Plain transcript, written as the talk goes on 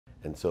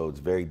And so it's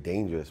very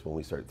dangerous when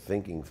we start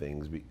thinking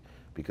things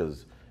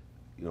because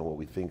what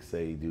we think,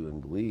 say, do,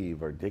 and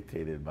believe are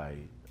dictated by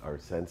our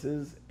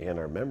senses and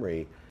our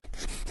memory.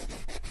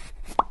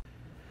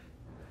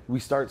 We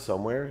start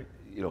somewhere.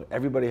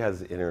 Everybody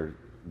has an inner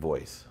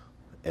voice,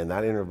 and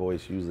that inner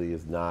voice usually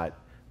is not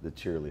the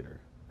cheerleader,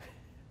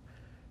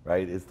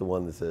 right? It's the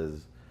one that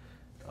says,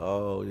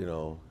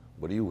 oh,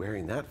 what are you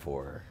wearing that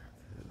for?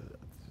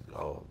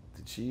 Oh,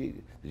 did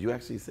you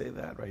actually say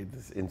that, right?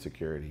 This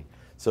insecurity.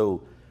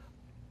 So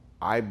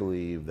I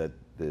believe that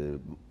the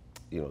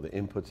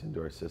inputs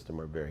into our system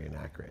are very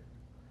inaccurate.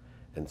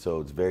 And so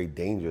it's very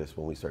dangerous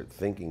when we start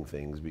thinking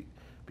things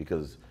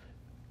because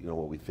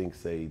what we think,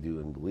 say, do,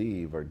 and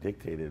believe are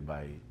dictated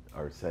by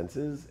our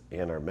senses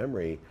and our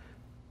memory.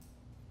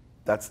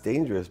 That's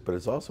dangerous, but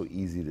it's also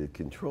easy to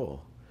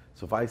control.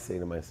 So if I say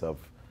to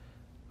myself,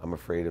 I'm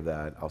afraid of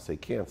that, I'll say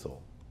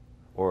cancel.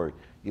 Or,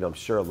 I'm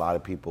sure a lot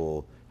of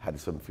people had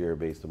some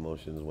fear-based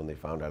emotions when they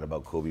found out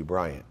about Kobe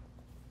Bryant.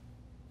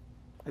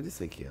 I just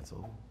say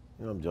cancel.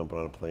 I'm jumping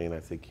on a plane, I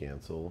say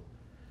cancel.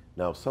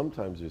 Now,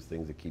 sometimes there's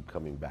things that keep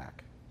coming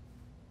back,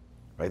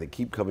 right? They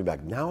keep coming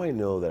back. Now I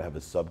know that I have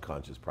a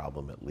subconscious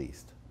problem at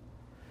least.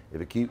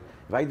 If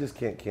I just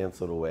can't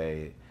cancel it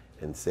away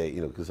and say,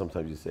 because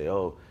sometimes you say,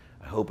 oh,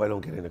 I hope I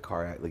don't get in a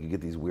car accident. Like you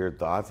get these weird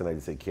thoughts and I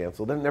just say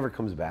cancel, then it never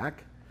comes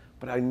back.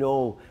 But I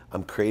know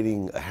I'm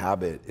creating a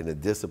habit and a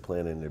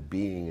discipline and a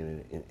being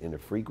and in a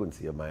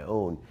frequency of my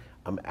own.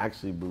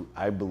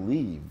 I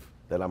believe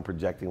that I'm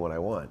projecting what I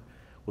want.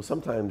 Well,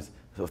 sometimes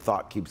the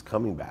thought keeps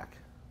coming back.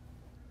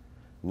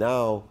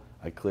 Now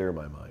I clear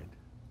my mind.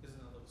 Isn't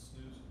that a little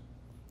snooze?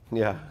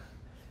 Yeah,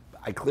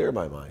 I clear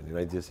my mind and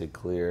I just say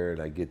clear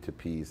and I get to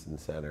peace and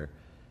center.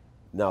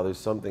 Now there's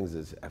some things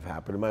that have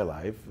happened in my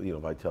life.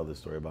 If I tell the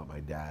story about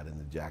my dad and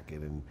the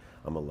jacket and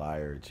I'm a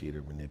liar, a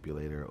cheater,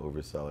 manipulator,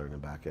 overseller, and a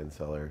back-end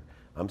seller,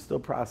 I'm still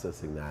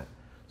processing that.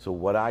 So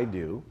what I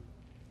do,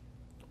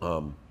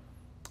 and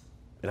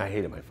I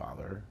hated my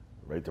father,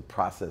 right? To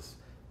process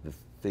the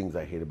things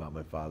I hate about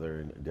my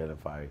father and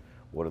identify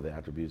what are the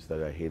attributes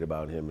that I hate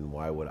about him and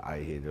why would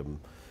I hate him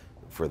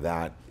for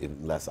that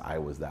unless I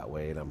was that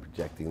way and I'm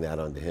projecting that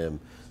onto him.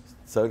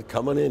 So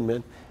come on in,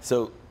 man.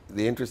 So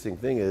the interesting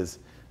thing is,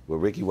 what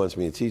Ricky wants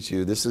me to teach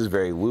you, this is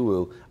very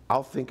woo-woo.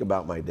 I'll think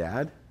about my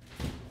dad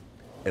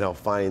and I'll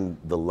find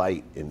the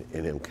light in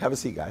him. Have a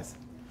seat, guys.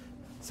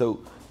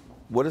 So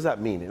what does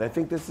that mean? And I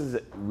think this is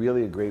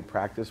really a great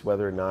practice,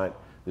 whether or not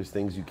there's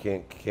things you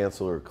can't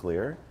cancel or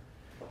clear.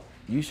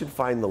 You should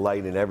find the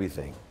light in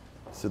everything.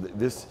 So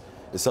this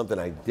is something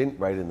I didn't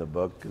write in the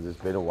book because it's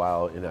been a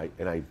while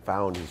and I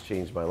found has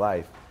changed my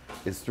life.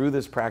 Is through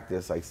this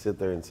practice, I sit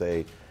there and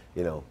say,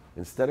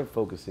 instead of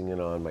focusing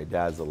in on my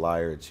dad's a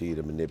liar, a cheat,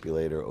 a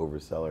manipulator,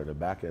 overseller, and a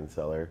back-end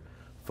seller,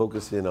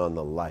 focus in on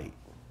the light.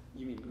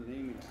 You mean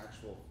naming the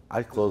actual...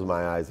 I close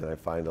my eyes and I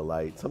find a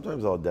light.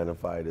 Sometimes I'll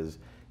identify it as,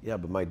 yeah,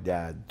 but my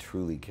dad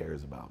truly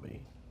cares about me,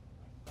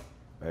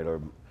 right?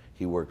 Or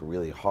he worked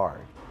really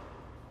hard,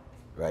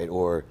 right?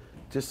 Or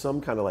just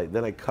some kind of light.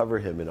 Then I cover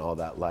him in all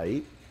that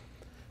light.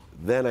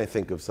 Then I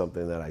think of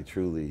something that I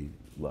truly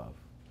love,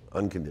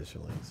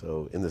 unconditionally.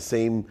 So in the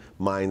same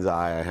mind's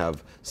eye, I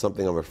have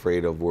something I'm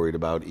afraid of, worried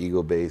about,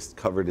 ego-based,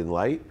 covered in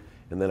light.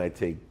 And then I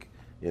take,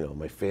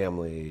 my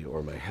family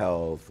or my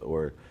health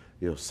or,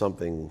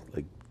 something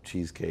like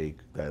cheesecake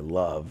that I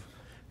love,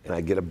 and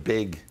I get a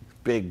big,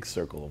 big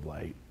circle of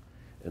light.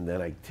 And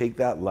then I take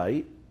that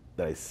light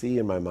that I see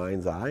in my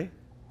mind's eye,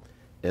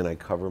 and I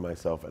cover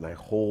myself and I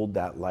hold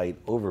that light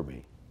over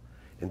me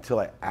until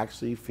I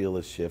actually feel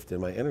a shift in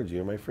my energy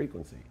or my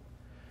frequency.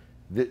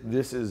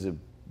 This is a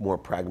more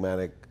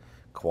pragmatic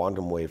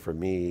quantum way for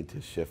me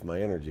to shift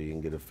my energy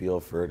and get a feel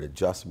for an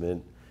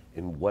adjustment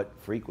in what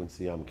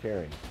frequency I'm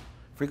carrying.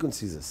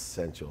 Frequency is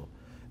essential,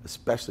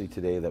 especially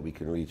today that we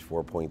can reach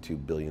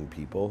 4.2 billion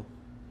people,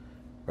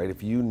 right?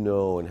 If you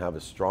know and have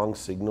a strong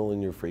signal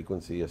in your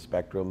frequency, a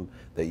spectrum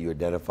that you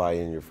identify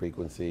in your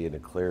frequency and a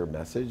clear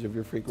message of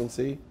your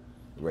frequency,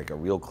 like a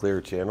real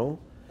clear channel,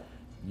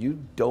 you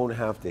don't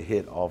have to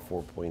hit all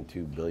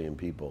 4.2 billion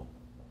people.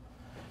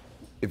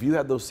 If you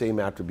had those same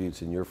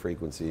attributes in your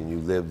frequency and you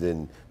lived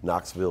in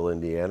Knoxville,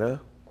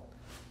 Indiana,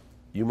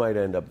 you might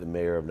end up the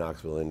mayor of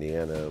Knoxville,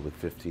 Indiana with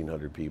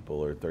 1,500 people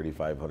or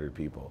 3,500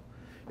 people.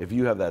 If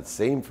you have that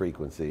same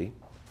frequency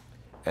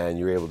and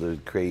you're able to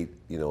create,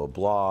 a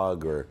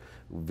blog or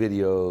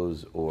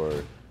videos or,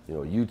 a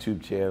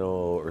YouTube channel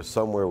or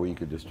somewhere where you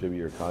could distribute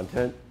your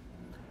content,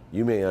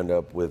 you may end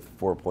up with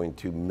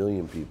 4.2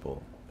 million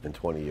people in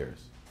 20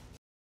 years.